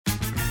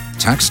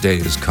Tax day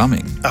is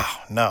coming.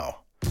 Oh, no.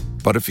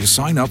 But if you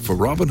sign up for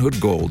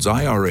Robinhood Gold's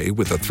IRA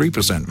with a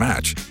 3%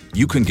 match,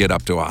 you can get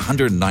up to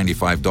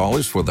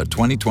 $195 for the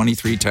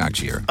 2023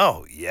 tax year.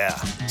 Oh, yeah.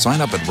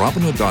 Sign up at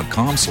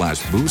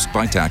Robinhood.com/boost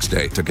by tax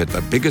day to get the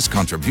biggest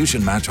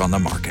contribution match on the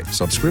market.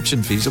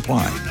 Subscription fees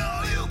apply.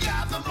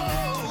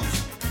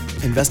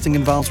 Investing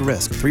involves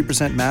risk.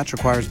 3% match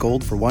requires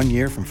gold for 1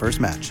 year from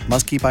first match.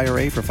 Must keep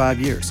IRA for 5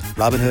 years.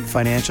 Robinhood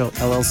Financial,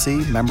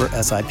 LLC, member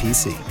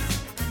SIPC.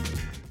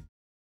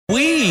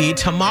 We,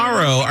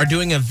 tomorrow, are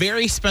doing a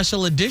very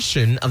special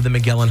edition of the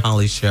Miguel and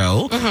Holly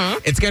Show.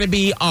 It's going to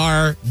be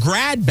our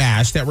grad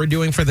bash that we're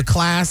doing for the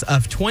class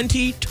of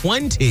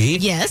 2020.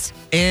 Yes.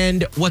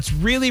 And what's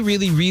really,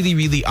 really, really,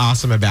 really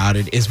awesome about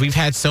it is we've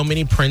had so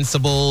many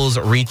principals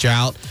reach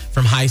out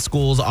from high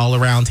schools all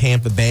around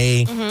Tampa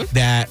Bay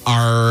that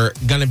are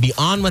going to be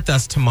on with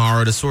us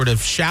tomorrow to sort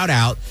of shout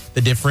out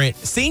the different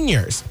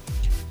seniors.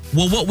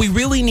 Well, what we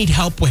really need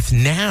help with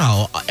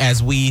now,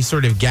 as we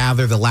sort of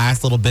gather the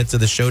last little bits of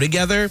the show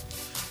together,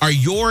 are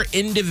your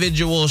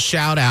individual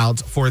shout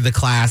outs for the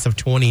class of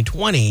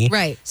 2020.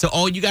 Right. So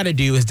all you got to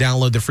do is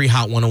download the free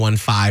Hot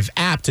 1015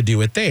 app to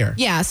do it there.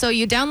 Yeah, so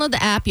you download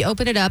the app, you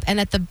open it up, and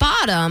at the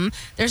bottom,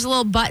 there's a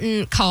little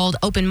button called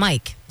Open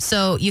Mic.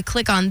 So you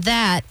click on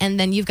that,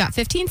 and then you've got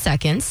 15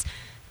 seconds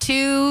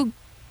to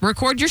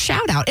record your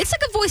shout out. It's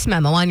like a voice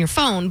memo on your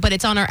phone, but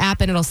it's on our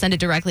app and it'll send it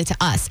directly to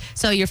us.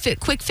 So your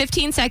quick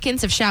 15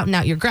 seconds of shouting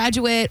out your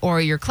graduate or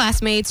your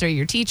classmates or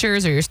your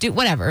teachers or your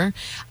whatever.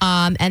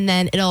 And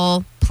then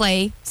it'll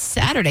play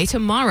Saturday,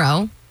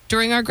 tomorrow,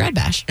 during our grad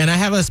bash. And I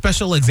have a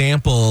special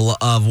example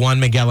of one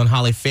Miguel and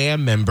Holly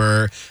fan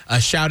member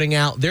shouting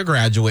out their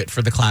graduate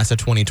for the class of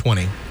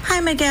 2020.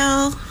 Hi,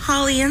 Miguel,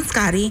 Holly, and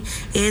Scotty.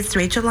 It's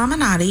Rachel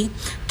Laminati.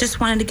 Just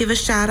wanted to give a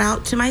shout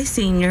out to my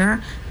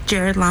senior,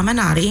 Jared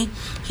Laminati.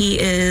 He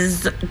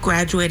is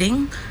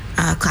graduating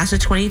class of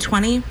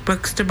 2020,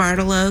 Brooks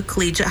DeBartolo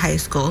Collegiate High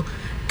School.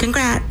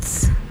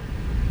 Congrats.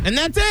 And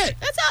that's it.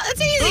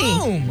 That's easy.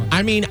 Boom.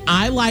 I mean,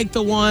 I like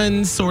the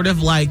ones sort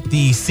of like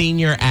the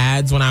senior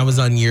ads when I was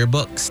on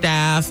yearbook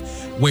staff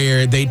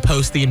where they'd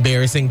post the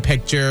embarrassing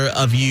picture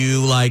of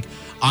you like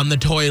on the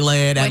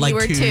toilet at When like you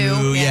were 2.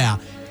 two. Yeah.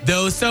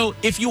 Those. So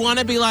if you want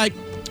to be like,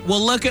 well,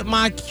 look at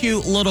my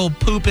cute little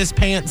poop his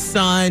pants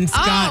son,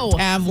 Scott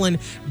Tavlin,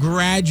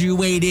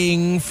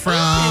 graduating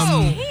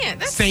from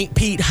St.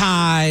 Pete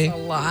High. A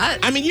lot.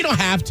 I mean, you don't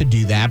have to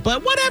do that,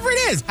 but whatever it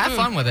is, have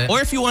fun with it. Or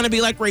if you want to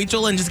be like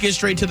Rachel and just get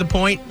straight to the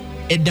point,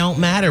 it don't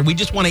matter. We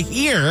just want to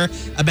hear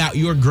about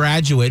your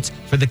graduates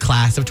for the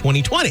class of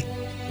 2020.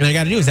 And all you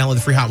got to do is download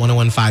the free Hot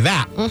 1015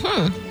 app.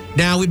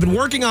 Now, we've been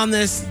working on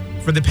this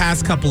for the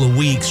past couple of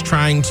weeks,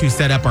 trying to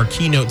set up our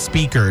keynote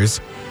speakers.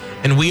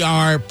 And we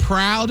are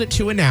proud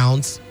to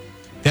announce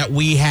that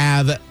we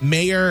have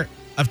Mayor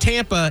of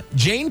Tampa,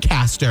 Jane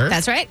Castor.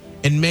 That's right.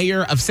 And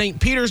Mayor of St.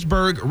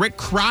 Petersburg, Rick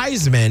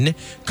Kreisman,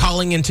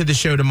 calling into the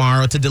show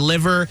tomorrow to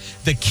deliver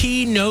the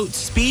keynote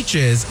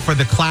speeches for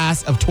the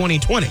class of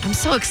 2020. I'm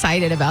so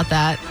excited about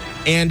that.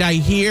 And I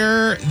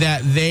hear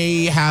that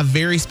they have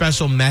very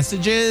special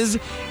messages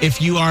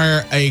if you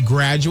are a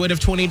graduate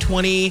of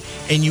 2020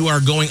 and you are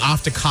going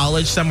off to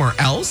college somewhere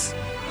else.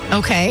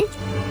 Okay.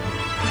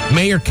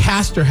 Mayor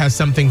Castor has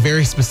something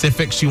very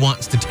specific she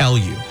wants to tell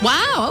you.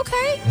 Wow,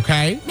 okay.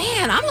 Okay?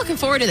 Man, I'm looking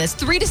forward to this.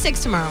 3 to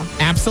 6 tomorrow.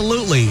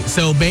 Absolutely.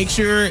 So make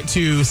sure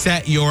to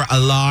set your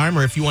alarm,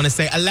 or if you want to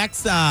say,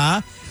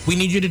 Alexa, we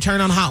need you to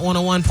turn on Hot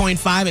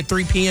 101.5 at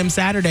 3 p.m.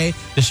 Saturday.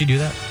 Does she do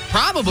that?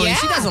 Probably. Yeah.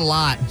 She does a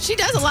lot. She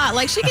does a lot.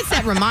 Like, she can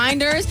set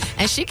reminders,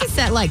 and she can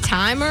set, like,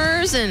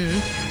 timers,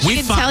 and she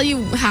can tell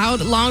you how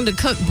long to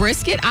cook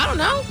brisket. I don't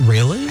know.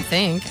 Really? I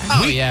think.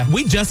 Yeah.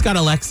 We just got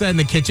Alexa in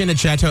the kitchen at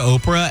Chateau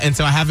Oprah, and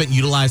so I haven't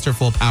utilized her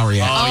full power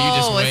yet. Oh, you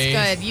just wait.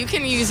 It's good. You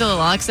can use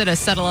Alexa to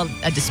settle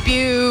a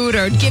dispute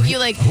or give you,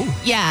 like,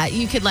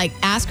 you could, like,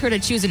 ask her to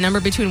choose a number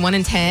between 1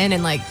 and 10,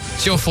 and, like,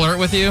 She'll flirt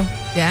with you.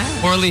 yeah.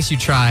 Or at least you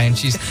try, and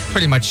she's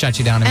pretty much shut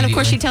you down immediately. And, of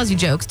course, she tells you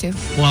jokes, too.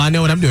 Well, I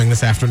know what I'm doing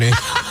this afternoon.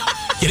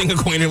 Getting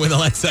acquainted with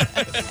Alexa.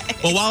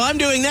 Well, while I'm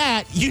doing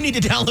that, you need to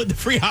download the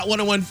free Hot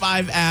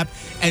 1015 app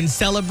and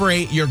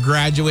celebrate your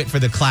graduate for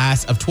the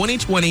class of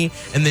 2020.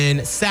 And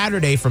then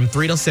Saturday from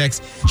 3 till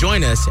 6,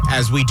 join us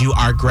as we do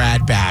our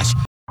grad bash.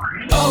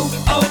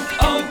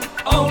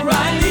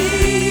 O'Reilly.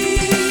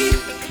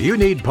 You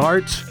need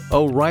parts?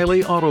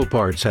 O'Reilly Auto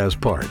Parts has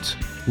parts.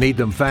 Need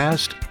them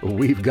fast?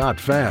 We've got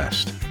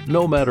fast.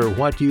 No matter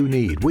what you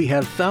need, we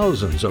have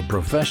thousands of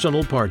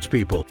professional parts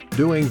people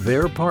doing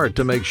their part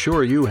to make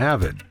sure you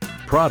have it.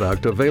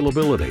 Product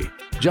availability.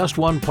 Just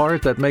one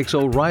part that makes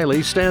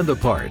O'Reilly stand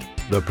apart.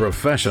 The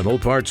professional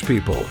parts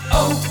people.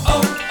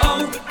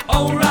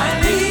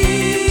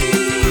 O'Reilly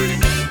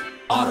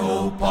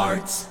Auto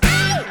Parts.